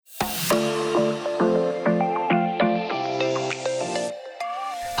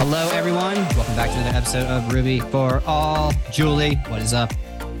Hello, everyone. Welcome back to another episode of Ruby for All. Julie, what is up?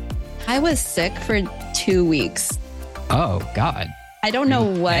 I was sick for 2 weeks. Oh, God. I don't know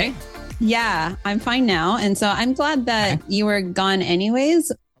what. Okay. Yeah, I'm fine now. And so I'm glad that you were gone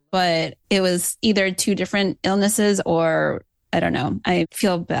anyways, but it was either two different illnesses or I don't know. I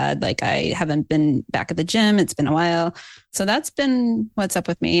feel bad. Like I haven't been back at the gym. It's been a while. So that's been what's up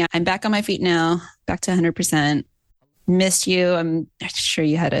with me. I'm back on my feet now, back to 100%. Missed you. I'm sure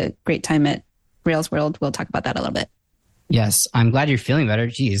you had a great time at Rails World. We'll talk about that a little bit. Yes, I'm glad you're feeling better.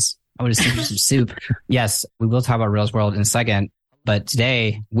 Jeez, I would have sent you some soup. Yes, we will talk about Rails World in a second. But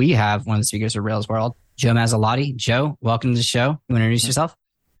today we have one of the speakers of Rails World, Joe Masilotti. Joe, welcome to the show. You want to introduce yourself?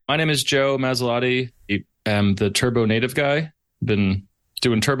 My name is Joe Masilotti. I'm the Turbo Native guy. Been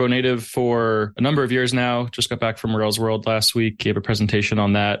doing Turbo Native for a number of years now. Just got back from Rails World last week. Gave a presentation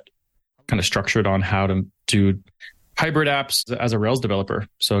on that, kind of structured on how to do hybrid apps as a Rails developer.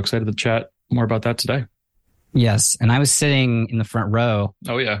 So excited to chat more about that today. Yes. And I was sitting in the front row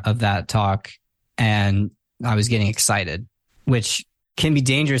of that talk and I was getting excited, which can be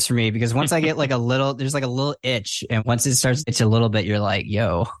dangerous for me because once I get there's like a little itch. And once it starts to itch a little bit, you're like,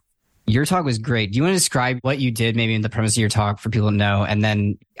 yo, your talk was great. Do you want to describe what you did maybe in the premise of your talk for people to know? And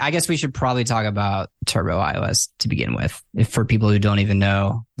then I guess we should probably talk about Turbo iOS to begin with, if for people who don't even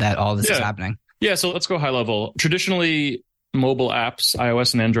know that all this is happening. Yeah, so let's go high level. Traditionally, mobile apps,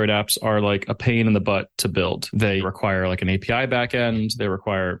 iOS and Android apps are like a pain in the butt to build. They require like an API backend. They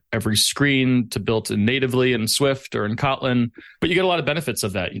require every screen to build in natively in Swift or in Kotlin. But you get a lot of benefits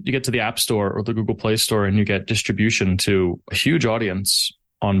of that. You get to the App Store or the Google Play Store and you get distribution to a huge audience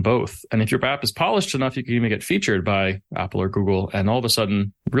on both. And if your app is polished enough, you can even get featured by Apple or Google. And all of a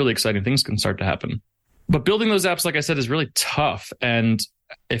sudden, really exciting things can start to happen. But building those apps, like I said, is really tough. And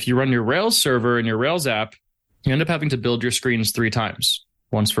if you run your Rails server in your Rails app, you end up having to build your screens 3 times.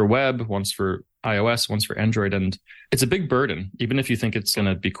 Once for web, once for iOS, once for Android. And it's a big burden. Even if you think it's going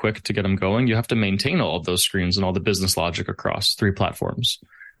to be quick to get them going, you have to maintain all of those screens and all the business logic across 3 platforms.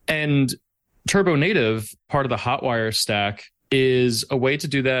 And Turbo Native, part of the Hotwire stack, is a way to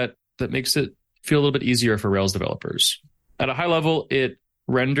do that makes it feel a little bit easier for Rails developers. At a high level, it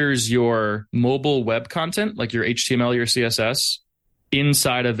renders your mobile web content, like your HTML, your CSS,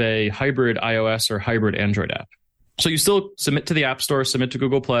 inside of a hybrid iOS or hybrid Android app. So you still submit to the App Store, submit to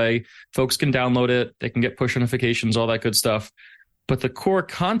Google Play. Folks can download it. They can get push notifications, all that good stuff. But the core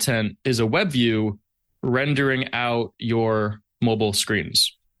content is a web view rendering out your mobile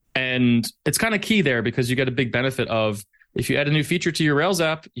screens. And it's kind of key there because you get a big benefit of if you add a new feature to your Rails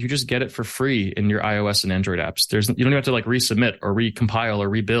app, you just get it for free in your iOS and Android apps. You don't even have to like resubmit or recompile or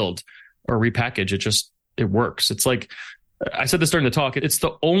rebuild or repackage. It works. It's like, I said this during the talk, it's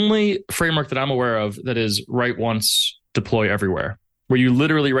the only framework that I'm aware of that is write once, deploy everywhere, where you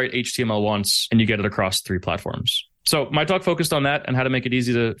literally write HTML once and you get it across 3 platforms. So my talk focused on that and how to make it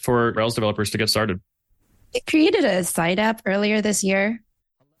easy for Rails developers to get started. I created a side app earlier this year,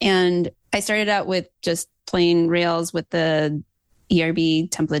 and I started out with just plain Rails with the ERB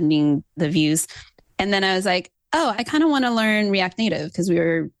templating the views. And then I was like, oh, I kind of want to learn React Native because we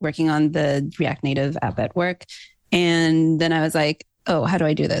were working on the React Native app at work. And then I was like, oh, how do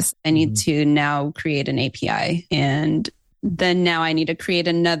I do this? I need to now create an API. And then now I need to create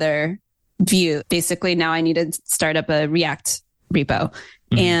another view. Basically, now I need to start up a React repo.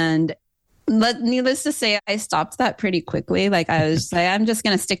 And needless to say, I stopped that pretty quickly. Like I was like, I'm just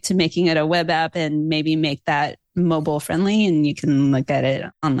going to stick to making it a web app and maybe make that mobile friendly and you can look at it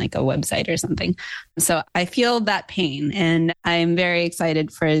on like a website or something. So I feel that pain and I'm very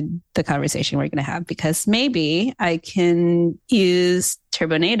excited for the conversation we're going to have because maybe I can use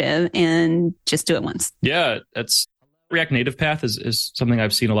Turbo Native and just do it once. Yeah, that's React Native path is something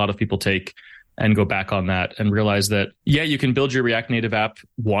I've seen a lot of people take and go back on that and realize that, yeah, you can build your React Native app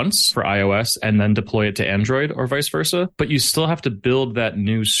once for iOS and then deploy it to Android or vice versa, but you still have to build that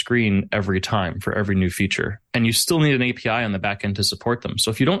new screen every time for every new feature. And you still need an API on the back end to support them.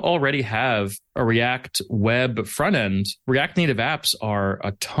 So if you don't already have a React web front end, React Native apps are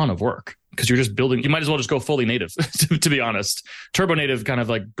a ton of work. Because you're just building, you might as well just go fully native, to be honest. Turbo Native kind of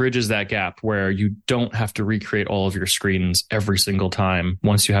like bridges that gap where you don't have to recreate all of your screens every single time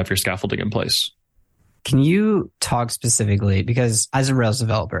once you have your scaffolding in place. Can you talk specifically, because as a Rails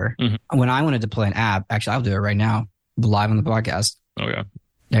developer, when I want to deploy an app, actually, I'll do it right now, live on the podcast. Oh, yeah.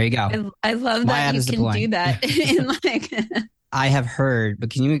 There you go. I love that you can do that. I have heard, but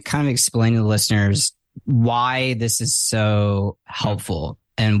can you kind of explain to the listeners why this is so helpful?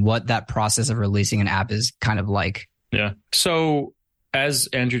 And what that process of releasing an app is kind of like. Yeah. So as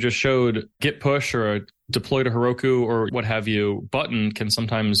Andrew just showed, git push or a deploy to Heroku or what have you button can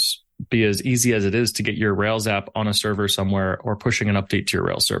sometimes be as easy as it is to get your Rails app on a server somewhere or pushing an update to your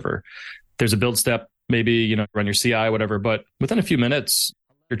Rails server. There's a build step, maybe, run your CI, whatever, but within a few minutes,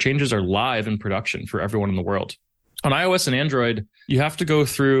 your changes are live in production for everyone in the world. On iOS and Android, you have to go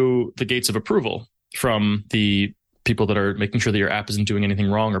through the gates of approval from the people that are making sure that your app isn't doing anything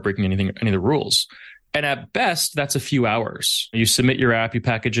wrong or breaking any of the rules. And at best, that's a few hours. You submit your app, you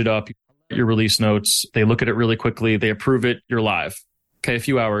package it up, your release notes, they look at it really quickly, they approve it, you're live. Okay, a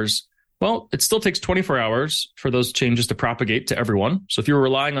few hours. Well, it still takes 24 hours for those changes to propagate to everyone. So if you were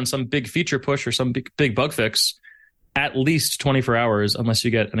relying on some big feature push or some big bug fix, at least 24 hours, unless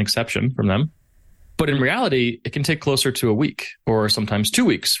you get an exception from them. But in reality, it can take closer to a week or sometimes 2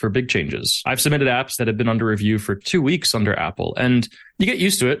 weeks for big changes. I've submitted apps that have been under review for 2 weeks under Apple, and you get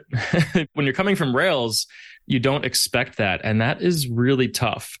used to it. When you're coming from Rails, you don't expect that. And that is really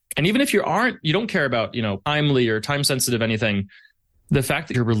tough. And even if you don't care about, timely or time sensitive anything, the fact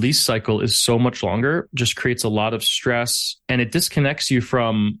that your release cycle is so much longer just creates a lot of stress, and it disconnects you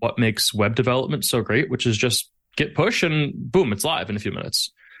from what makes web development so great, which is just git push and boom, it's live in a few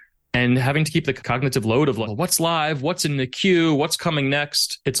minutes. And having to keep the cognitive load of what's live, what's in the queue, what's coming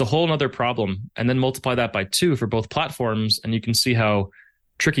next, it's a whole nother problem. And then multiply that by 2 for both platforms, and you can see how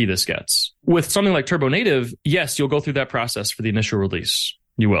tricky this gets. With something like Turbo Native, yes, you'll go through that process for the initial release.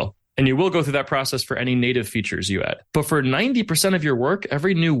 You will. And you will go through that process for any native features you add. But for 90% of your work,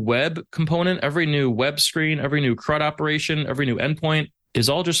 every new web component, every new web screen, every new CRUD operation, every new endpoint is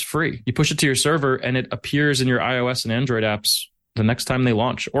all just free. You push it to your server and it appears in your iOS and Android apps the next time they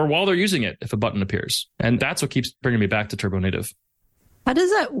launch or while they're using it if a button appears. And that's what keeps bringing me back to Turbo Native. How does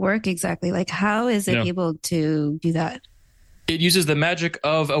that work exactly? Like, how is it able to do that? It uses the magic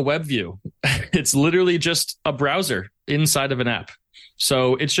of a web view. It's literally just a browser inside of an app.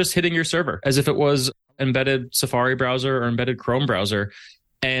 So it's just hitting your server as if it was embedded Safari browser or embedded Chrome browser.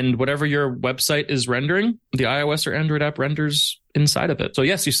 And whatever your website is rendering, the iOS or Android app renders inside of it. So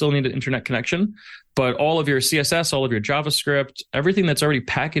yes, you still need an internet connection, but all of your CSS, all of your JavaScript, everything that's already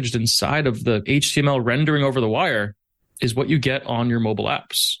packaged inside of the HTML rendering over the wire is what you get on your mobile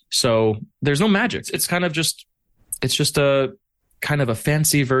apps. So there's no magic. It's just a kind of a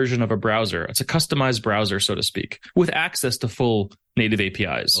fancy version of a browser. It's a customized browser, so to speak, with access to full native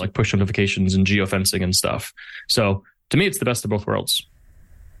APIs like push notifications and geofencing and stuff. So to me, it's the best of both worlds.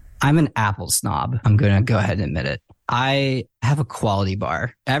 I'm an Apple snob. I'm going to go ahead and admit it. I have a quality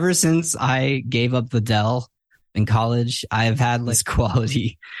bar. Ever since I gave up the Dell in college, I've had this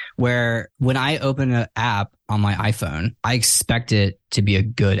quality where when I open an app on my iPhone, I expect it to be a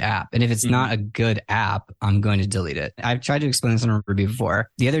good app. And if it's not a good app, I'm going to delete it. I've tried to explain this in a review before.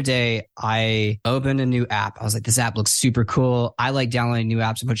 The other day, I opened a new app. I was like, this app looks super cool. I like downloading new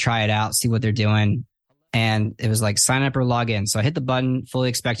apps. I'm going to try it out, see what they're doing. And it was like sign up or log in. So I hit the button fully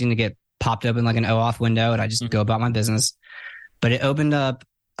expecting to get popped open like an OAuth window, and I just go about my business. But it opened up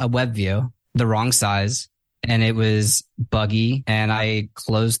a web view, the wrong size, and it was buggy. And I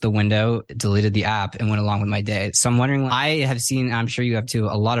closed the window, deleted the app, and went along with my day. So I'm wondering, I have seen, I'm sure you have too,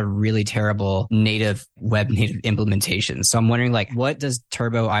 a lot of really terrible web native implementations. So I'm wondering, what does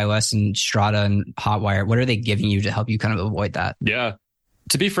Turbo iOS and Strata and Hotwire, what are they giving you to help you kind of avoid that? Yeah.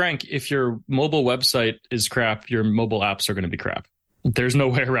 To be frank, if your mobile website is crap, your mobile apps are going to be crap. There's no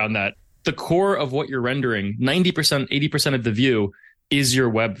way around that. The core of what you're rendering, 90%, 80% of the view is your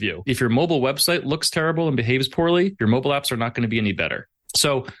web view. If your mobile website looks terrible and behaves poorly, your mobile apps are not going to be any better.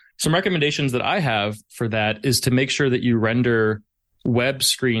 So some recommendations that I have for that is to make sure that you render web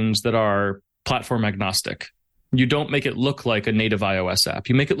screens that are platform agnostic. You don't make it look like a native iOS app.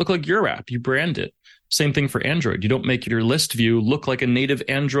 You make it look like your app. You brand it. Same thing for Android. You don't make your list view look like a native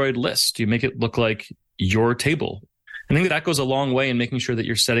Android list. You make it look like your table. I think that goes a long way in making sure that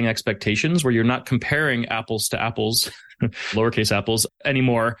you're setting expectations where you're not comparing apples to apples, lowercase apples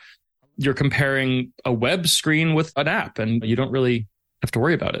anymore. You're comparing a web screen with an app, and you don't really have to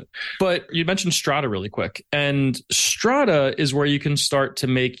worry about it. But you mentioned Strata really quick. And Strata is where you can start to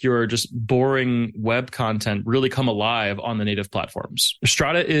make your just boring web content really come alive on the native platforms.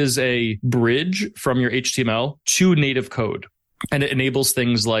 Strata is a bridge from your HTML to native code. And it enables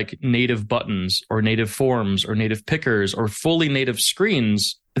things like native buttons or native forms or native pickers or fully native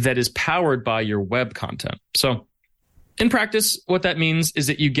screens that is powered by your web content. So in practice, what that means is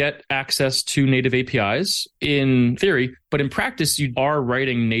that you get access to native APIs in theory, but in practice, you are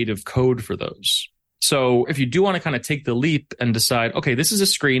writing native code for those. So if you do want to kind of take the leap and decide, okay, this is a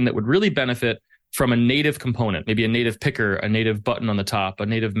screen that would really benefit from a native component, maybe a native picker, a native button on the top, a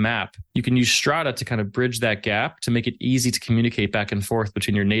native map. You can use Strata to kind of bridge that gap to make it easy to communicate back and forth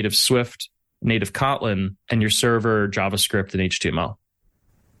between your native Swift, native Kotlin, and your server JavaScript and HTML.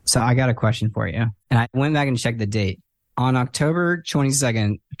 So I got a question for you. And I went back and checked the date. On October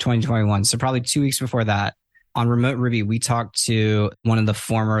 22nd, 2021, so probably 2 weeks before that, on Remote Ruby, we talked to one of the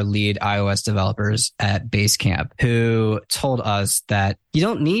former lead iOS developers at Basecamp who told us that you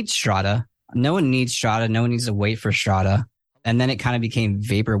don't need Strata. No one needs Strata. No one needs to wait for Strata. And then it kind of became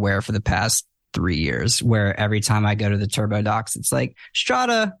vaporware for the past 3 years, where every time I go to the Turbo docs, it's like,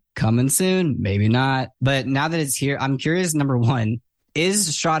 Strata coming soon, maybe not. But now that it's here, I'm curious, number one,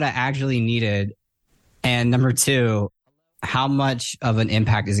 is Strata actually needed? And number two, how much of an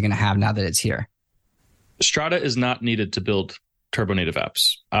impact is it going to have now that it's here? Strata is not needed to build Turbo native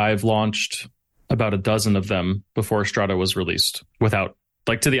apps. I've launched about a dozen of them before Strata was released without,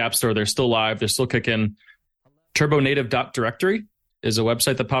 like, to the App Store. They're still live. They're still kicking. turbonative.directory is a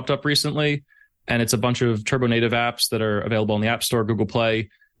website that popped up recently, and it's a bunch of Turbo native apps that are available on the App Store, Google Play.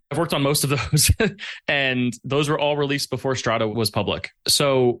 I've worked on most of those, and those were all released before Strata was public.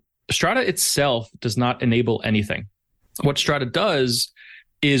 So Strata itself does not enable anything. What Strata does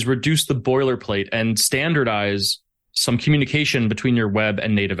is reduce the boilerplate and standardize some communication between your web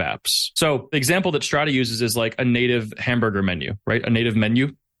and native apps. So the example that Strata uses is like a native hamburger menu, right? A native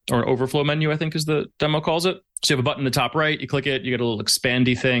menu, or an overflow menu, I think is the demo calls it. So you have a button in the top right, you click it, you get a little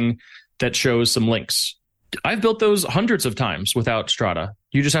expandy thing that shows some links. I've built those hundreds of times without Strata.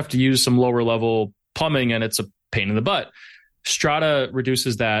 You just have to use some lower level plumbing and it's a pain in the butt. Strata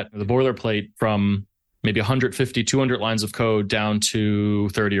reduces that, the boilerplate, from maybe 150, 200 lines of code down to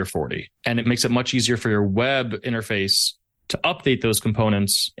 30 or 40. And it makes it much easier for your web interface to update those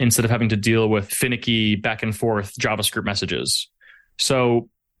components instead of having to deal with finicky back and forth JavaScript messages. So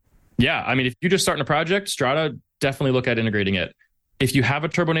yeah, I mean, if you're just starting a project, Strata, definitely look at integrating it. If you have a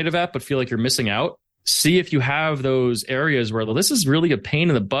Turbo native app but feel like you're missing out, see if you have those areas where, well, this is really a pain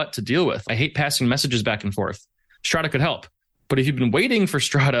in the butt to deal with. I hate passing messages back and forth. Strata could help. But if you've been waiting for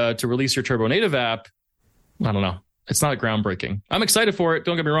Strata to release your Turbo native app, I don't know. It's not groundbreaking. I'm excited for it.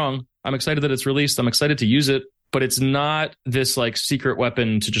 Don't get me wrong. I'm excited that it's released. I'm excited to use it, but it's not this like secret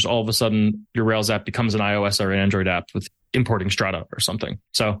weapon to just all of a sudden your Rails app becomes an iOS or an Android app with importing Strata or something.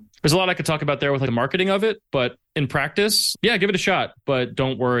 So there's a lot I could talk about there with like the marketing of it, but in practice, yeah, give it a shot, but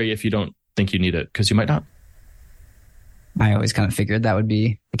don't worry if you don't think you need it, because you might not. I always kind of figured that would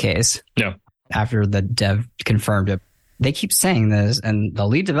be the case. Yeah. After the dev confirmed it. They keep saying this, and the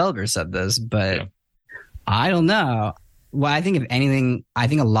lead developer said this, but yeah. I don't know. Well, I think if anything, I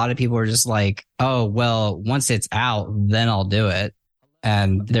think a lot of people are just like, oh, well, once it's out, then I'll do it.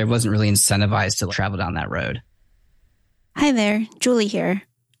 And there wasn't really incentivized to travel down that road. Hi there, Julie here.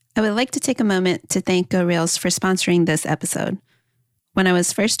 I would like to take a moment to thank GoRails for sponsoring this episode. When I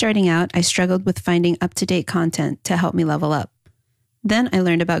was first starting out, I struggled with finding up-to-date content to help me level up. Then I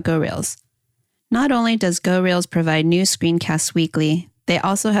learned about GoRails. Not only does GoRails provide new screencasts weekly, they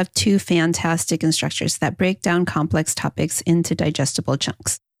also have 2 fantastic instructors that break down complex topics into digestible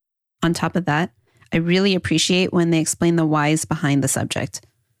chunks. On top of that, I really appreciate when they explain the whys behind the subject.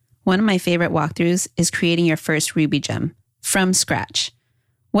 One of my favorite walkthroughs is creating your first Ruby gem from scratch.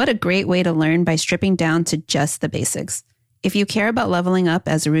 What a great way to learn by stripping down to just the basics. If you care about leveling up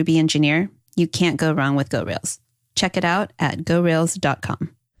as a Ruby engineer, you can't go wrong with GoRails. Check it out at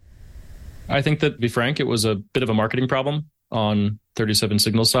gorails.com. I think that, to be frank, it was a bit of a marketing problem on 37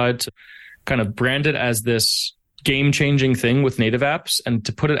 Signal's side to kind of brand it as this game-changing thing with native apps and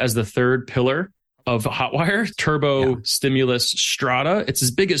to put it as the third pillar of Hotwire, Turbo, Stimulus, Strata. It's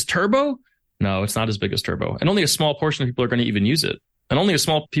as big as Turbo? No, it's not as big as Turbo. And only a small portion of people are going to even use it. And only a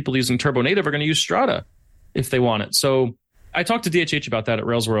small people using Turbo Native are going to use Strata if they want it. So I talked to DHH about that at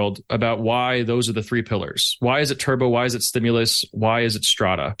Rails World, about why those are the 3 pillars. Why is it Turbo? Why is it Stimulus? Why is it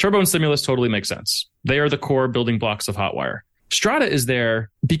Strata? Turbo and Stimulus totally make sense. They are the core building blocks of Hotwire. Strata is there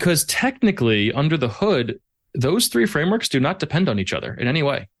because technically, under the hood, those 3 frameworks do not depend on each other in any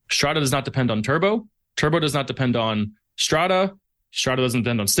way. Strata does not depend on Turbo. Turbo does not depend on Strata. Strata doesn't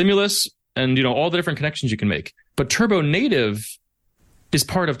depend on Stimulus, and all the different connections you can make. But Turbo Native is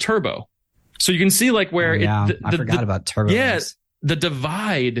part of Turbo. So you can see like where I forgot about Turbo. Yeah, the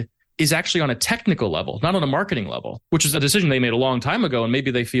divide is actually on a technical level, not on a marketing level, which is a decision they made a long time ago. And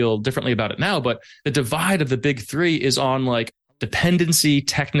maybe they feel differently about it now. But the divide of the big 3 is on like dependency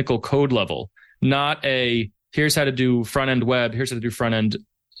technical code level, not a here's how to do front end web, here's how to do front end,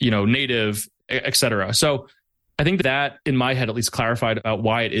 native, et cetera. So I think that in my head at least clarified about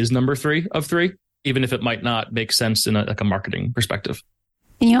why it is number 3 of 3, even if it might not make sense in a marketing perspective.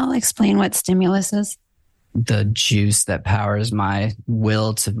 Can you all explain what stimulus is? The juice that powers my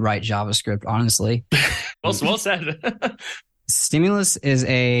will to write JavaScript, honestly. Well said. Stimulus is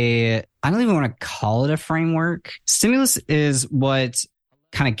I don't even want to call it a framework. Stimulus is what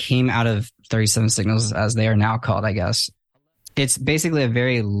kind of came out of 37 Signals, as they are now called, I guess. It's basically a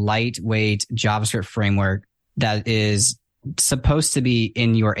very lightweight JavaScript framework that is supposed to be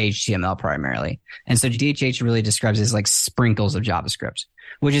in your HTML primarily. And so DHH really describes it as like sprinkles of JavaScript,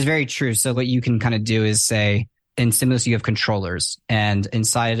 which is very true. So what you can kind of do is say in Stimulus, you have controllers, and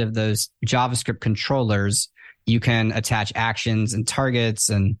inside of those JavaScript controllers, you can attach actions and targets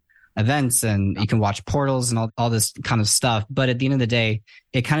and events, and you can watch portals and all this kind of stuff. But at the end of the day,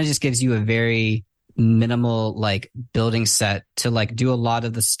 it kind of just gives you a very minimal like building set to like do a lot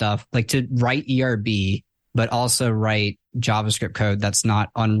of the stuff, like to write ERB, but also write JavaScript code that's not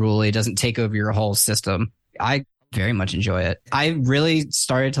unruly, doesn't take over your whole system. I very much enjoy it. I really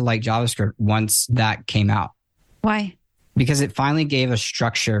started to like JavaScript once that came out. Why? Because it finally gave a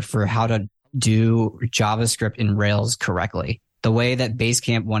structure for how to do JavaScript in Rails correctly. The way that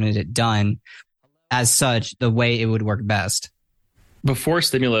Basecamp wanted it done, as such, the way it would work best. Before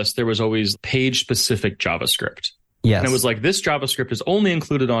Stimulus, there was always page-specific JavaScript. Yes. And it was like, this JavaScript is only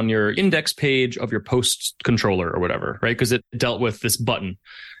included on your index page of your post controller or whatever, right? Because it dealt with this button.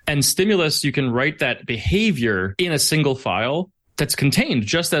 And Stimulus, you can write that behavior in a single file that's contained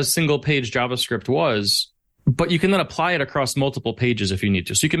just as single page JavaScript was, but you can then apply it across multiple pages if you need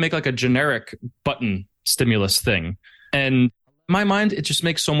to. So you can make like a generic button Stimulus thing. And in my mind, it just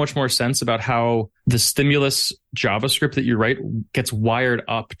makes so much more sense about how the Stimulus JavaScript that you write gets wired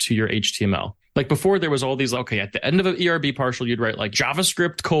up to your HTML. Like before, there was all these, okay, at the end of an ERB partial, you'd write like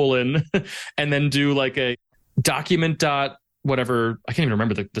JavaScript : and then do like a document dot whatever, I can't even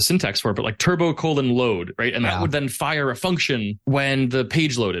remember the syntax for it, but like turbo : load, right? And that would then fire a function when the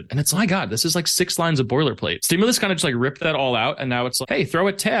page loaded. And it's, my God, this is like 6 lines of boilerplate. Stimulus kind of just like ripped that all out. And now it's like, hey, throw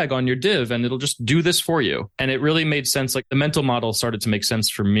a tag on your div and it'll just do this for you. And it really made sense. Like the mental model started to make sense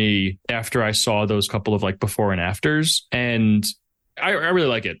for me after I saw those couple of like before and afters. And I really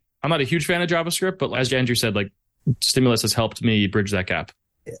like it. I'm not a huge fan of JavaScript, but as Andrew said, like Stimulus has helped me bridge that gap.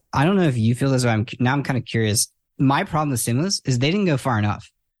 I don't know if you feel this way. I'm kind of curious. My problem with Stimulus is they didn't go far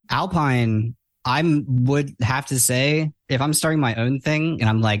enough. Alpine, I would have to say, if I'm starting my own thing and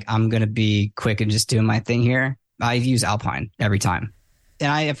I'm like, I'm going to be quick and just doing my thing here, I use Alpine every time.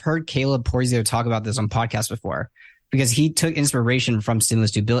 And I have heard Caleb Porzio talk about this on podcasts before, because he took inspiration from Stimulus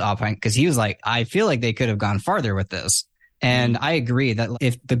to build Alpine, because he was like, I feel like they could have gone farther with this. And I agree that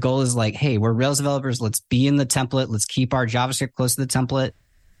if the goal is like, hey, we're Rails developers, let's be in the template, let's keep our JavaScript close to the template,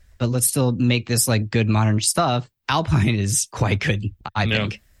 but let's still make this like good modern stuff. Alpine is quite good, I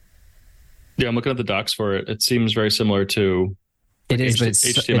think. Yeah, I'm looking at the docs for it. It seems very similar to it is, but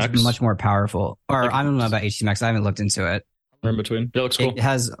it's much more powerful. Or like, I don't know about HTMX. I haven't looked into it. In between. It looks cool. It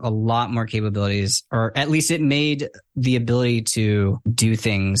has a lot more capabilities, or at least it made the ability to do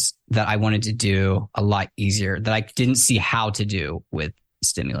things that I wanted to do a lot easier that I didn't see how to do with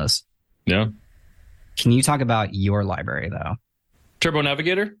Stimulus. Yeah. Can you talk about your library though? Turbo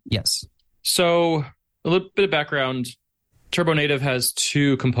Navigator? Yes. So a little bit of background. Turbo Native has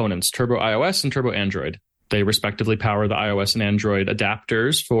 2 components, Turbo iOS and Turbo Android. They respectively power the iOS and Android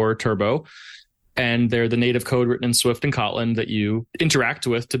adapters for Turbo. And they're the native code written in Swift and Kotlin that you interact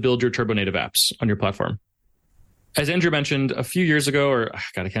with to build your Turbo native apps on your platform. As Andrew mentioned, a few years ago, or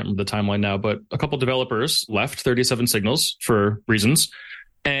God, I can't remember the timeline now, but a couple developers left 37 Signals for reasons.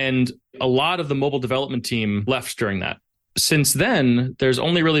 And a lot of the mobile development team left during that. Since then, there's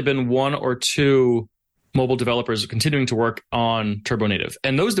only really been 1 or 2 mobile developers continuing to work on Turbo Native.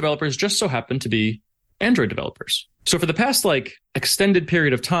 And those developers just so happen to be Android developers. So for the past like extended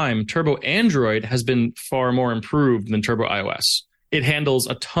period of time, Turbo Android has been far more improved than Turbo iOS. It handles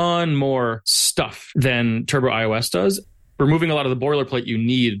a ton more stuff than Turbo iOS does, removing a lot of the boilerplate you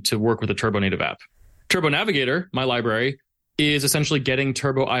need to work with a Turbo native app. Turbo Navigator, my library, is essentially getting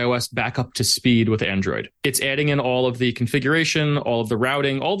Turbo iOS back up to speed with Android. It's adding in all of the configuration, all of the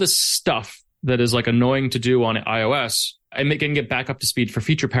routing, all this stuff that is like annoying to do on iOS, and making it back up to speed for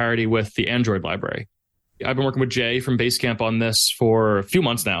feature parity with the Android library. I've been working with Jay from Basecamp on this for a few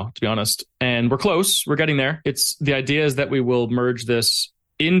months now, to be honest, and we're close. We're getting there. The idea is that we will merge this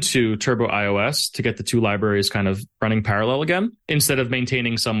into Turbo iOS to get the 2 libraries kind of running parallel again, instead of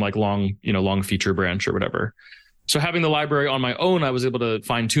maintaining some like long feature branch or whatever. So having the library on my own, I was able to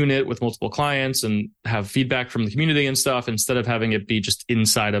fine tune it with multiple clients and have feedback from the community and stuff, instead of having it be just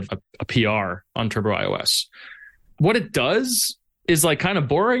inside of a PR on Turbo iOS. What it does is like kind of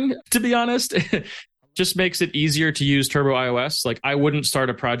boring, to be honest. Just makes it easier to use Turbo iOS. Like I wouldn't start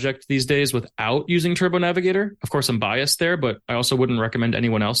a project these days without using Turbo Navigator. Of course, I'm biased there, but I also wouldn't recommend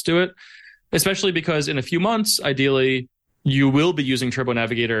anyone else do it, especially because in a few months, ideally, you will be using Turbo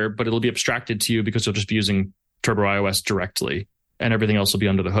Navigator, but it'll be abstracted to you because you'll just be using Turbo iOS directly and everything else will be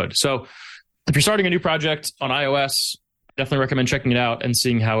under the hood. So if you're starting a new project on iOS, definitely recommend checking it out and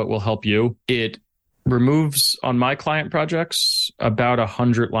seeing how it will help you. It removes on my client projects about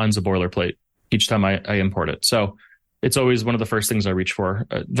 100 lines of boilerplate each time I import it. So it's always one of the first things I reach for.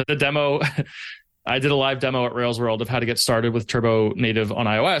 The demo, I did a live demo at Rails World of how to get started with Turbo Native on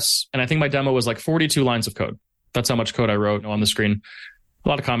iOS. And I think my demo was like 42 lines of code. That's how much code I wrote on the screen. A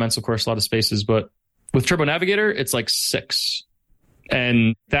lot of comments, of course, a lot of spaces. But with Turbo Navigator, it's like 6.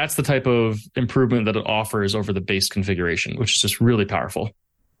 And that's the type of improvement that it offers over the base configuration, which is just really powerful.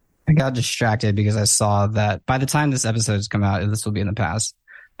 I got distracted because I saw that by the time this episode has come out, this will be in the past,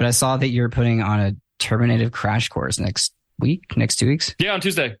 but I saw that you're putting on a Turbo Native crash course next 2 weeks. Yeah, on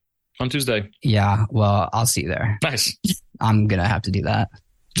Tuesday. Yeah, well, I'll see you there. Nice. I'm going to have to do that.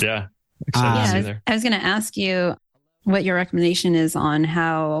 Yeah. Excited to see you there. I was going to ask you what your recommendation is on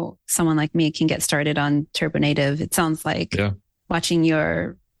how someone like me can get started on Turbo Native. It sounds like watching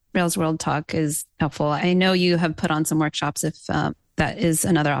your Rails World talk is helpful. I know you have put on some workshops if that is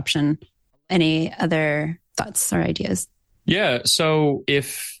another option. Any other thoughts or ideas? Yeah. So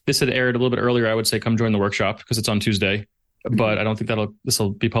if this had aired a little bit earlier, I would say come join the workshop because it's on Tuesday. But I don't think this will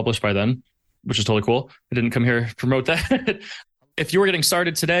be published by then, which is totally cool. I didn't come here to promote that. If you were getting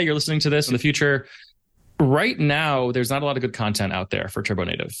started today, you're listening to this in the future. Right now, there's not a lot of good content out there for Turbo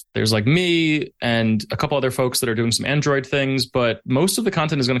Native. There's like me and a couple other folks that are doing some Android things, but most of the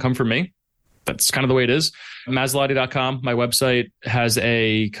content is going to come from me. That's kind of the way it is. Masilotti.com, my website, has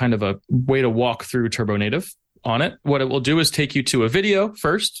a kind of a way to walk through Turbo Native on it. What it will do is take you to a video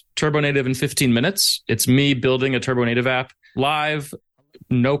first, Turbo Native in 15 minutes. It's me building a Turbo Native app live,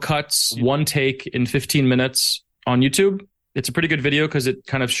 no cuts, one take in 15 minutes on YouTube. It's a pretty good video because it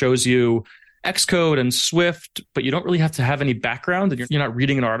kind of shows you Xcode and Swift, but you don't really have to have any background. And you're not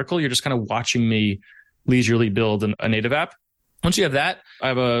reading an article. You're just kind of watching me leisurely build a native app. Once you have that, I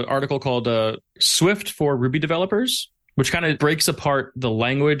have an article called Swift for Ruby Developers, which kind of breaks apart the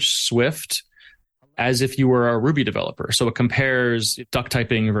language Swift as if you were a Ruby developer. So it compares duck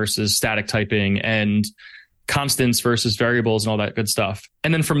typing versus static typing and constants versus variables and all that good stuff.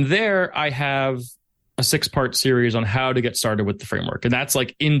 And then from there, I have a 6-part series on how to get started with the framework. And that's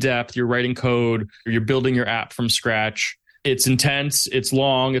like in depth. You're writing code, you're building your app from scratch. It's intense, it's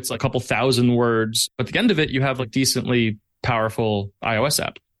long, it's like a couple thousand words. But at the end of it, you have like decently powerful iOS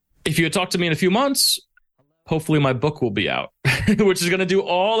app. If you had talked to me in a few months, hopefully my book will be out, which is going to do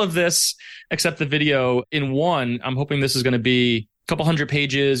all of this except the video in one. I'm hoping this is going to be a couple hundred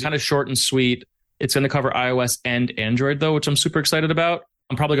pages, kind of short and sweet. It's going to cover iOS and Android though, which I'm super excited about.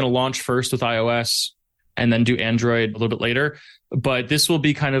 I'm probably going to launch first with iOS and then do Android a little bit later. But this will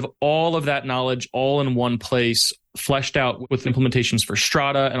be kind of all of that knowledge all in one place, fleshed out with implementations for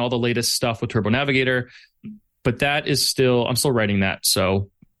Strata and all the latest stuff with Turbo Navigator. But that is I'm still writing that. So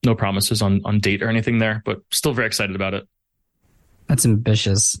no promises on date or anything there, but still very excited about it. That's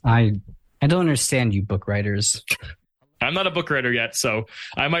ambitious. I don't understand you book writers. I'm not a book writer yet, so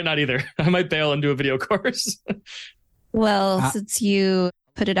I might not either. I might bail and do a video course. Well, since you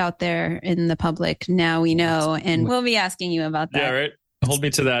put it out there in the public, now we know, and we'll be asking you about that. Yeah, right. Hold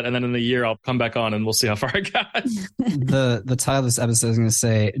me to that, and then in a year I'll come back on and we'll see how far I got. The title of this episode is going to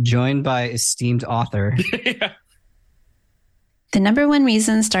say, joined by esteemed author. Yeah. The number one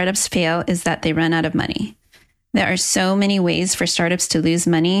reason startups fail is that they run out of money. There are so many ways for startups to lose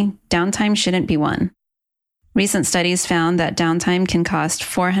money. Downtime shouldn't be one. Recent studies found that downtime can cost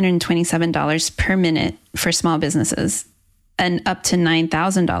 $427 per minute for small businesses and up to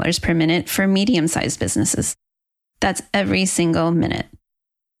 $9,000 per minute for medium-sized businesses. That's every single minute.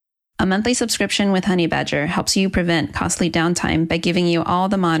 A monthly subscription with Honeybadger helps you prevent costly downtime by giving you all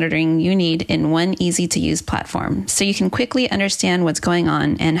the monitoring you need in one easy-to-use platform, so you can quickly understand what's going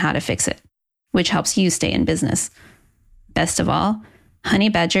on and how to fix it, which helps you stay in business. Best of all,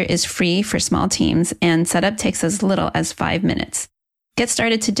 Honeybadger is free for small teams, and setup takes as little as 5 minutes. Get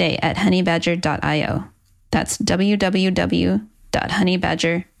started today at honeybadger.io. That's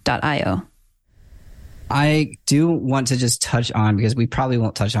www.honeybadger.io. I do want to just touch on, because we probably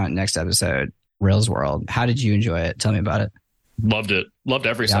won't touch on it next episode, Rails World. How did you enjoy it? Tell me about it. Loved it. Loved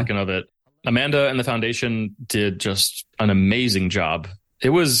every second of it. Amanda and the foundation did just an amazing job. It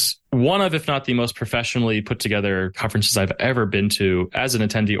was one of, if not the most professionally put together conferences I've ever been to as an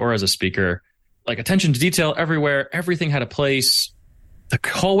attendee or as a speaker. Like attention to detail everywhere. Everything had a place. the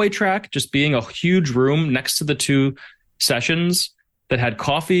hallway track just being a huge room next to the two sessions that had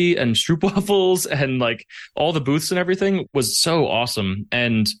coffee and stroopwafels and like all the booths and everything was so awesome.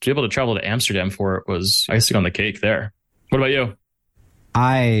 And to be able to travel to Amsterdam for it was icing on the cake there. What about you?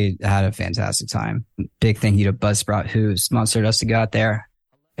 I had a fantastic time. Big thank you to Buzzsprout who sponsored us to go out there.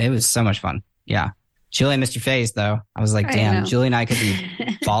 It was so much fun. Yeah. Julie, I missed your face though. I was like, damn, Julie and I could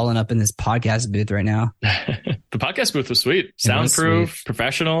be balling up in this podcast booth right now. The podcast booth was sweet. Soundproof,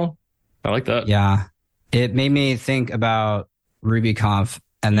 professional. I like that. Yeah. It made me think about RubyConf,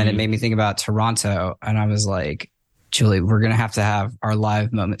 and then it made me think about Toronto. And I was like, Julie, we're going to have our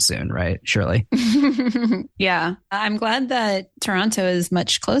live moment soon, right? Surely. Yeah. I'm glad that Toronto is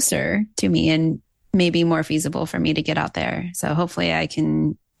much closer to me and maybe more feasible for me to get out there. So hopefully I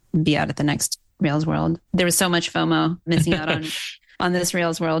can be out at the next Rails World. There was so much FOMO missing out on this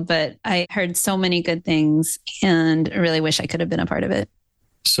Rails World, but I heard so many good things and really wish I could have been a part of it.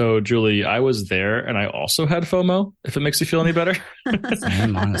 So, Julie, I was there and I also had FOMO, if it makes you feel any better.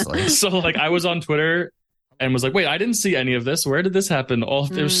 Same, honestly. So, like, I was on Twitter and was like, wait, I didn't see any of this. Where did this happen?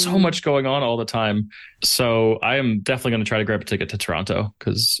 There's so much going on all the time. So I am definitely going to try to grab a ticket to Toronto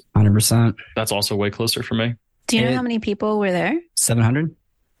because 100%. That's also way closer for me. Do you know how many people were there? 700?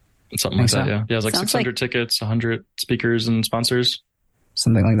 Something like that, yeah. Yeah, it was like 600 tickets, 100 speakers and sponsors.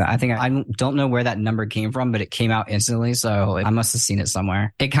 Something like that. I think I don't know where that number came from, but it came out instantly. So I must have seen it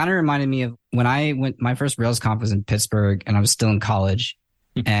somewhere. It kind of reminded me of when I went, my first RailsConf was in Pittsburgh and I was still in college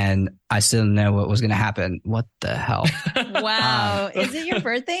and I still didn't know what was going to happen. What the hell? Wow. Is it your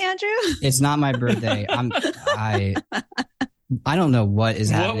birthday, Andrew? It's not my birthday. I don't know what is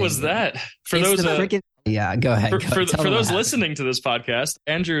happening. What was that? For it's those yeah, go ahead. For those listening to this podcast,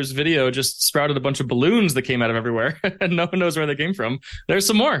 Andrew's video just sprouted a bunch of balloons that came out of everywhere and no one knows where they came from. There's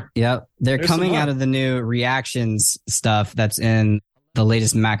some more. Yep. They're coming out of the new reactions stuff that's in the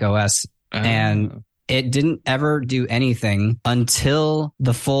latest Mac OS. And it didn't ever do anything until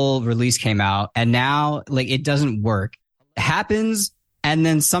the full release came out. And now, like, it doesn't work. It happens. And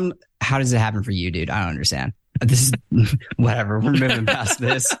then how does it happen for you, dude? I don't understand. This is whatever. We're moving past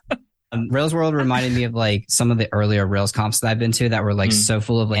this. Rails World reminded me of like some of the earlier Rails comps that I've been to that were like so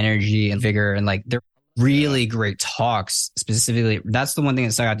full of energy and vigor and like they're really great talks. Specifically, that's the one thing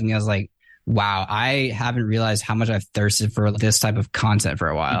that stuck out to me. I was like, wow, I haven't realized how much I've thirsted for this type of content for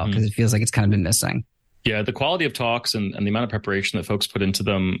a while because it feels like it's kind of been missing. Yeah, the quality of talks and the amount of preparation that folks put into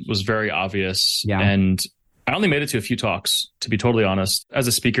them was very obvious. Yeah. And I only made it to a few talks, to be totally honest. As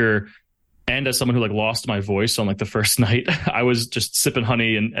a speaker, and as someone who like lost my voice on like the first night, I was just sipping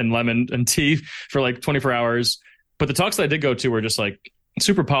honey and lemon and tea for like 24 hours. But the talks that I did go to were just like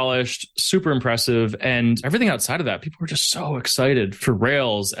super polished, super impressive. And everything outside of that, people were just so excited for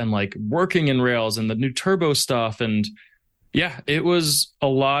Rails and like working in Rails and the new turbo stuff. And yeah, it was a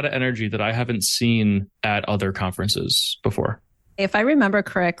lot of energy that I haven't seen at other conferences before. If I remember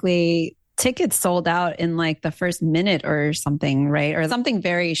correctly, tickets sold out in like the first minute or something, right? Or something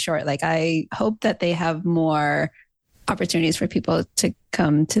very short. Like I hope that they have more opportunities for people to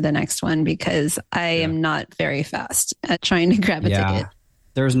come to the next one because I am not very fast at trying to grab a ticket.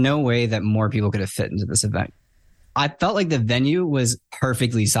 There's no way that more people could have fit into this event. I felt like the venue was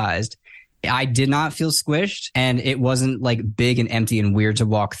perfectly sized. I did not feel squished and it wasn't like big and empty and weird to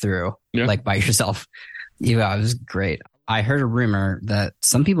walk through like by yourself. Yeah, it was great. I heard a rumor that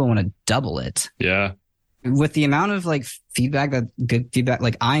some people want to double it. Yeah. With the amount of like good feedback,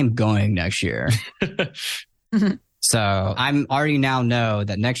 like I'm going next year. So I'm already now know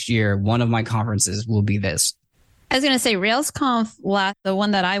that next year, one of my conferences will be this. I was going to say RailsConf, the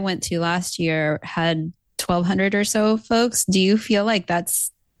one that I went to last year had 1,200 or so folks. Do you feel like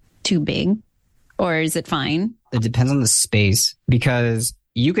that's too big or is it fine? It depends on the space because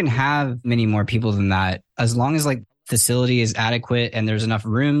you can have many more people than that as long as like facility is adequate and there's enough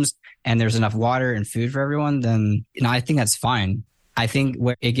rooms and there's enough water and food for everyone, then I think that's fine. I think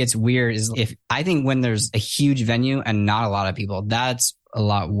where it gets weird is when there's a huge venue and not a lot of people, that's a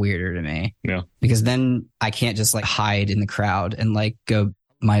lot weirder to me. Yeah. Because then I can't just like hide in the crowd and like go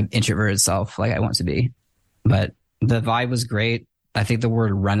my introverted self like I want to be. But the vibe was great. I think the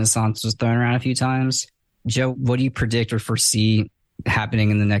word renaissance was thrown around a few times. Joe, what do you predict or foresee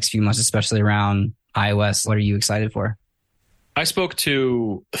happening in the next few months, especially around iOS? What are you excited for? I spoke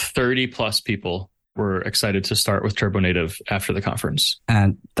to 30 plus people were excited to start with Turbo Native after the conference.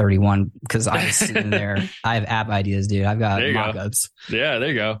 And 31, because I was sitting there. I have app ideas, dude. I've got mock-ups. Yeah, there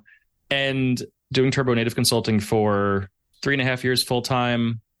you go. And doing Turbo Native consulting for 3.5 years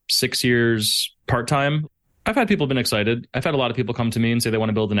full-time, 6 years part-time. I've had people been excited. I've had a lot of people come to me and say they want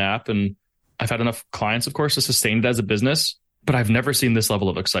to build an app. And I've had enough clients, of course, to sustain it as a business. but I've never seen this level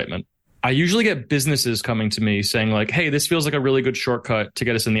of excitement. I usually get businesses coming to me saying like, hey, this feels like a really good shortcut to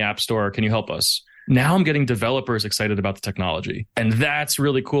get us in the App Store. Can you help us? Now I'm getting developers excited about the technology. And that's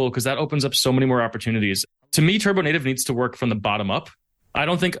really cool because that opens up so many more opportunities. To me, Turbo Native needs to work from the bottom up. I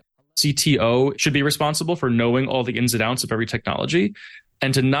don't think CTO should be responsible for knowing all the ins and outs of every technology.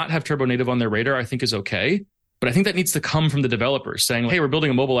 And to not have Turbo Native on their radar, I think is okay. But I think that needs to come from the developers saying, hey, we're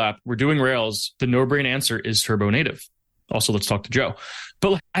building a mobile app. We're doing Rails. The no-brain answer is Turbo Native. Also, let's talk to Joe.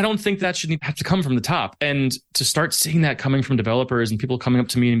 But I don't think that should have to come from the top. And to start seeing that coming from developers and people coming up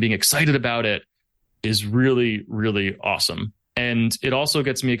to me and being excited about it is really, really awesome. And it also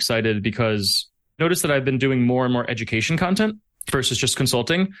gets me excited because notice that I've been doing more and more education content versus just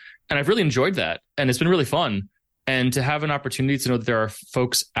consulting. And I've really enjoyed that. And it's been really fun. And to have an opportunity to know that there are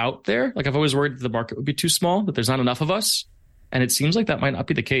folks out there, like I've always worried that the market would be too small, that there's not enough of us. And it seems like that might not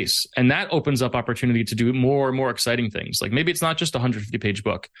be the case. And that opens up opportunity to do more and more exciting things. Like maybe it's not just a 150-page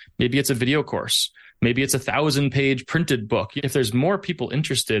book. Maybe it's a video course. Maybe it's a 1,000-page printed book. If there's more people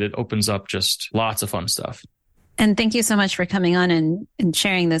interested, it opens up just lots of fun stuff. And thank you so much for coming on and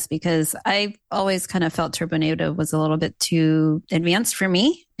sharing this, because I always kind of felt Turbo Native was a little bit too advanced for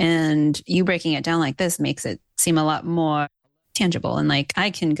me. And you breaking it down like this makes it seem a lot more tangible and like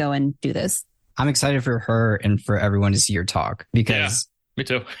I can go and do this. I'm excited for her and for everyone to see your talk because me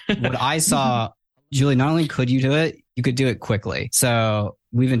too. What I saw, Julie, not only could you do it, you could do it quickly. So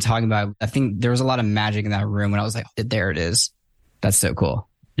we've been talking about, I think there was a lot of magic in that room when I was like, there it is. That's so cool.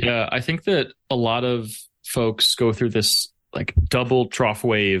 Yeah, I think that a lot of folks go through this like double trough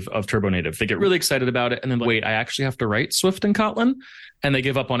wave of Turbo Native. They get really excited about it and then wait, I actually have to write Swift and Kotlin, and they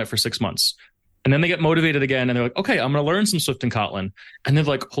give up on it for 6 months. And then they get motivated again and they're like, okay, I'm going to learn some Swift and Kotlin. And they're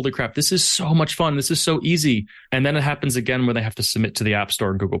like, holy crap, this is so much fun. This is so easy. And then it happens again where they have to submit to the App Store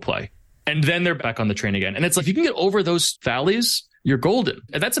and Google Play. And then they're back on the train again. And it's like, if you can get over those valleys, you're golden.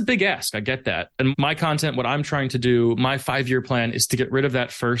 And that's a big ask. I get that. And my content, what I'm trying to do, my 5-year plan is to get rid of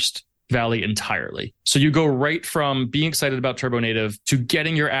that first valley entirely. So you go right from being excited about Turbo Native to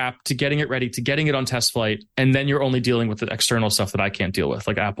getting your app, to getting it ready, to getting it on test flight. And then you're only dealing with the external stuff that I can't deal with,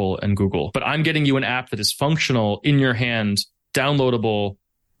 like Apple and Google. But I'm getting you an app that is functional in your hand, downloadable,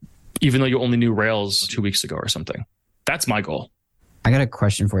 even though you only knew Rails 2 weeks ago or something. That's my goal. I got a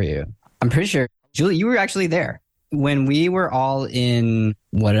question for you. I'm pretty sure, Julie, you were actually there when we were all in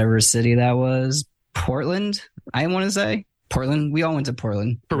whatever city that was, Portland, I want to say. Portland. We all went to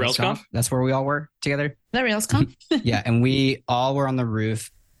Portland. For RailsConf? That's where we all were together. That RailsConf? Yeah. And we all were on the roof.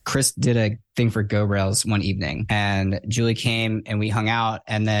 Chris did a thing for Go Rails one evening and Julie came and we hung out.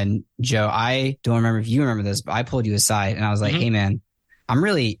 And then Joe, I don't remember if you remember this, but I pulled you aside and I was like, hey man, I'm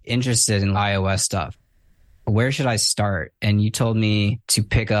really interested in iOS stuff. Where should I start? And you told me to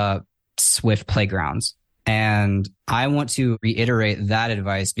pick up Swift Playgrounds. And I want to reiterate that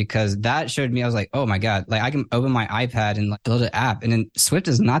advice because that showed me, I was like, oh my God, like I can open my iPad and like build an app. And then Swift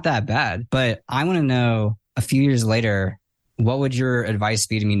is not that bad. But I want to know a few years later, what would your advice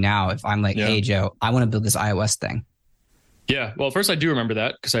be to me now if I'm like, hey, Joe, I want to build this iOS thing? Yeah. Well, first, I do remember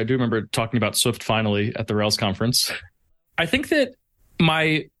that because I do remember talking about Swift finally at the Rails conference. I think that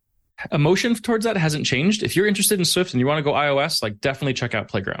my emotion towards that hasn't changed. If you're interested in Swift and you want to go iOS, like definitely check out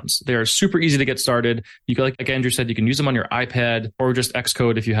Playgrounds. They're super easy to get started. You can, like Andrew said, you can use them on your iPad or just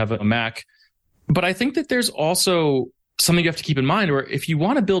Xcode if you have a Mac. But I think that there's also something you have to keep in mind where if you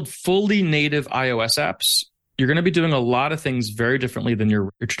want to build fully native iOS apps, you're going to be doing a lot of things very differently than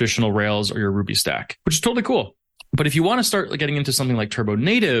your traditional Rails or your Ruby stack, which is totally cool. But if you want to start getting into something like Turbo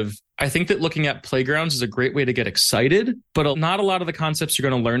Native, I think that looking at Playgrounds is a great way to get excited, but not a lot of the concepts you're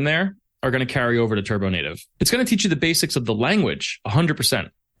going to learn there are going to carry over to Turbo Native. It's going to teach you the basics of the language 100%,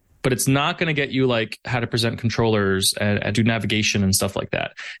 but it's not going to get you like how to present controllers and do navigation and stuff like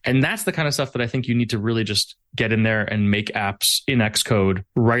that. And that's the kind of stuff that I think you need to really just get in there and make apps in Xcode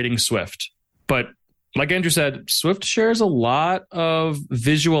writing Swift. But like Andrew said, Swift shares a lot of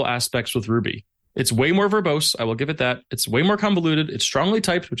visual aspects with Ruby. It's way more verbose. I will give it that. It's way more convoluted. It's strongly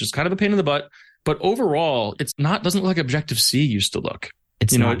typed, which is kind of a pain in the butt. But overall, doesn't look like Objective-C used to look.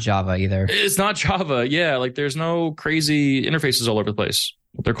 It's not Java either. It's not Java. Yeah. Like there's no crazy interfaces all over the place.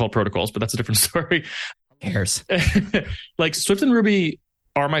 They're called protocols, but that's a different story. Who cares? Like Swift and Ruby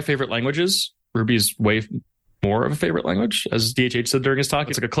are my favorite languages. Ruby's way more of a favorite language, as DHH said during his talk.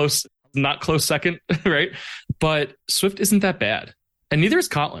 It's like a not close second, right? But Swift isn't that bad. And neither is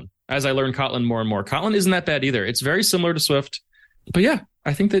Kotlin. As I learn Kotlin more and more, Kotlin isn't that bad either. It's very similar to Swift. But yeah,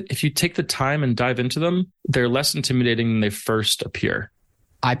 I think that if you take the time and dive into them, they're less intimidating than they first appear.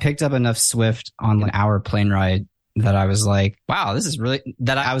 I picked up enough Swift on our plane ride that I was like, wow, this is really,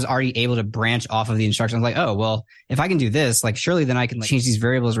 that I was already able to branch off of the instructions. Like, oh, well, if I can do this, like, surely then I can like change these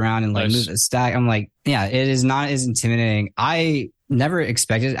variables around and like move the stack. I'm like, yeah, it is not as intimidating. I never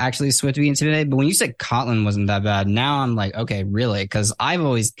expected actually Swift to be intimidating, but when you said Kotlin wasn't that bad, now I'm like, okay, really? Because I've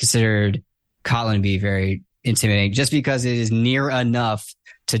always considered Kotlin to be very intimidating just because it is near enough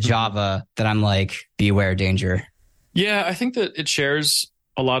to Java that I'm like, beware danger. Yeah, I think that it shares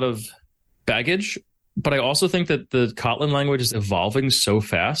a lot of baggage, but I also think that the Kotlin language is evolving so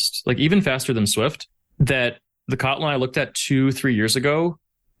fast, like even faster than Swift, that the Kotlin I looked at 2-3 years ago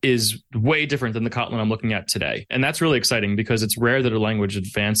is way different than the Kotlin I'm looking at today. And that's really exciting because it's rare that a language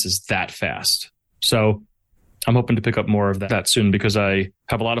advances that fast. So I'm hoping to pick up more of that soon because I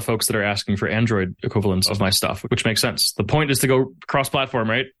have a lot of folks that are asking for Android equivalents of my stuff, which makes sense. The point is to go cross-platform,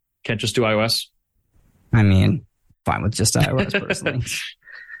 right? Can't just do iOS. I mean, fine with just iOS personally.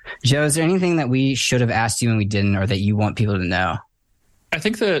 Joe, is there anything that we should have asked you and we didn't, or that you want people to know? I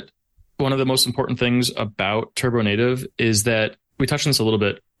think that one of the most important things about Turbo Native is that we touched on this a little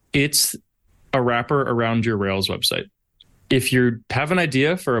bit. It's a wrapper around your Rails website. If you have an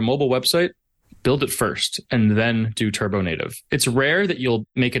idea for a mobile website, build it first and then do Turbo Native. It's rare that you'll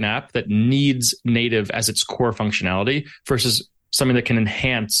make an app that needs native as its core functionality versus something that can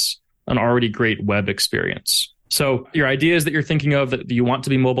enhance an already great web experience. So your ideas that you're thinking of that you want to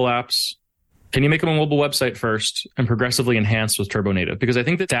be mobile apps, can you make them a mobile website first and progressively enhance with Turbo Native? Because I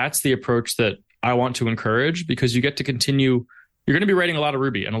think that that's the approach that I want to encourage, because you get to continue. You're going to be writing a lot of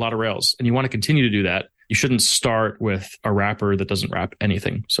Ruby and a lot of Rails, and you want to continue to do that. You shouldn't start with a wrapper that doesn't wrap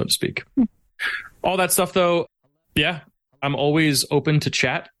anything, so to speak. All that stuff, though, yeah, I'm always open to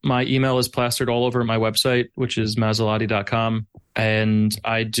chat. My email is plastered all over my website, which is masilotti.com. And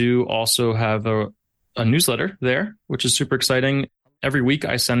I do also have a newsletter there, which is super exciting. Every week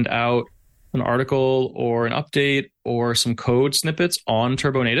I send out an article or an update or some code snippets on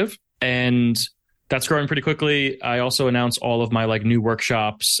Turbo Native. And that's growing pretty quickly. I also announce all of my like new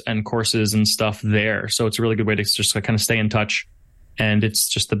workshops and courses and stuff there. So it's a really good way to just kind of stay in touch. And it's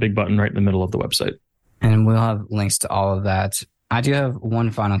just the big button right in the middle of the website. And we'll have links to all of that. I do have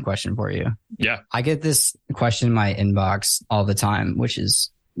one final question for you. Yeah. I get this question in my inbox all the time, which is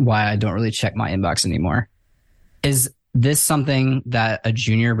why I don't really check my inbox anymore. Is this something that a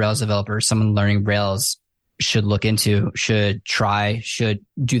junior Rails developer, someone learning Rails, should look into, should try,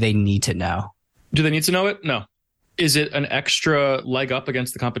 do they need to know? Do they need to know it? No. Is it an extra leg up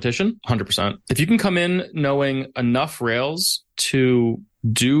against the competition? 100%. If you can come in knowing enough Rails to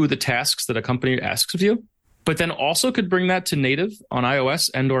do the tasks that a company asks of you, but then also could bring that to native on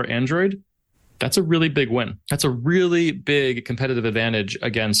iOS and or Android, that's a really big win. That's a really big competitive advantage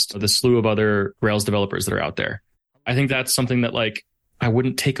against the slew of other Rails developers that are out there. I think that's something that like I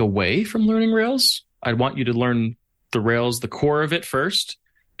wouldn't take away from learning Rails. I'd want you to learn the Rails, the core of it first.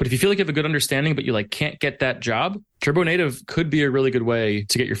 But if you feel like you have a good understanding, but you like can't get that job, Turbo Native could be a really good way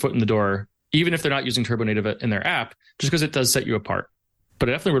to get your foot in the door, even if they're not using Turbo Native in their app, just because it does set you apart. But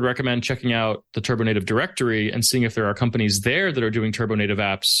I definitely would recommend checking out the Turbo Native directory and seeing if there are companies there that are doing Turbo Native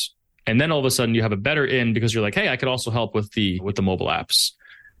apps. And then all of a sudden you have a better in because you're like, hey, I could also help with the mobile apps.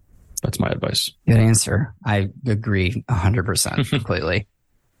 That's my advice. Good answer. I agree 100% completely.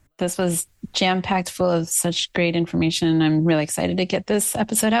 This was jam-packed full of such great information. I'm really excited to get this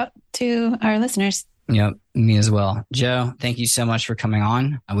episode out to our listeners. Yep, me as well. Joe, thank you so much for coming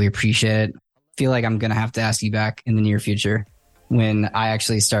on. We appreciate it. I feel like I'm going to have to ask you back in the near future when I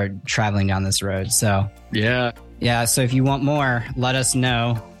actually start traveling down this road. So yeah. So if you want more, let us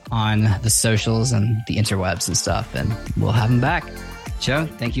know on the socials and the interwebs and stuff, and we'll have them back. Joe,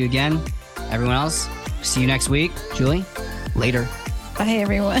 thank you again. Everyone else, see you next week. Julie, later. Bye,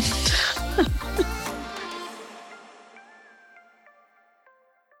 everyone.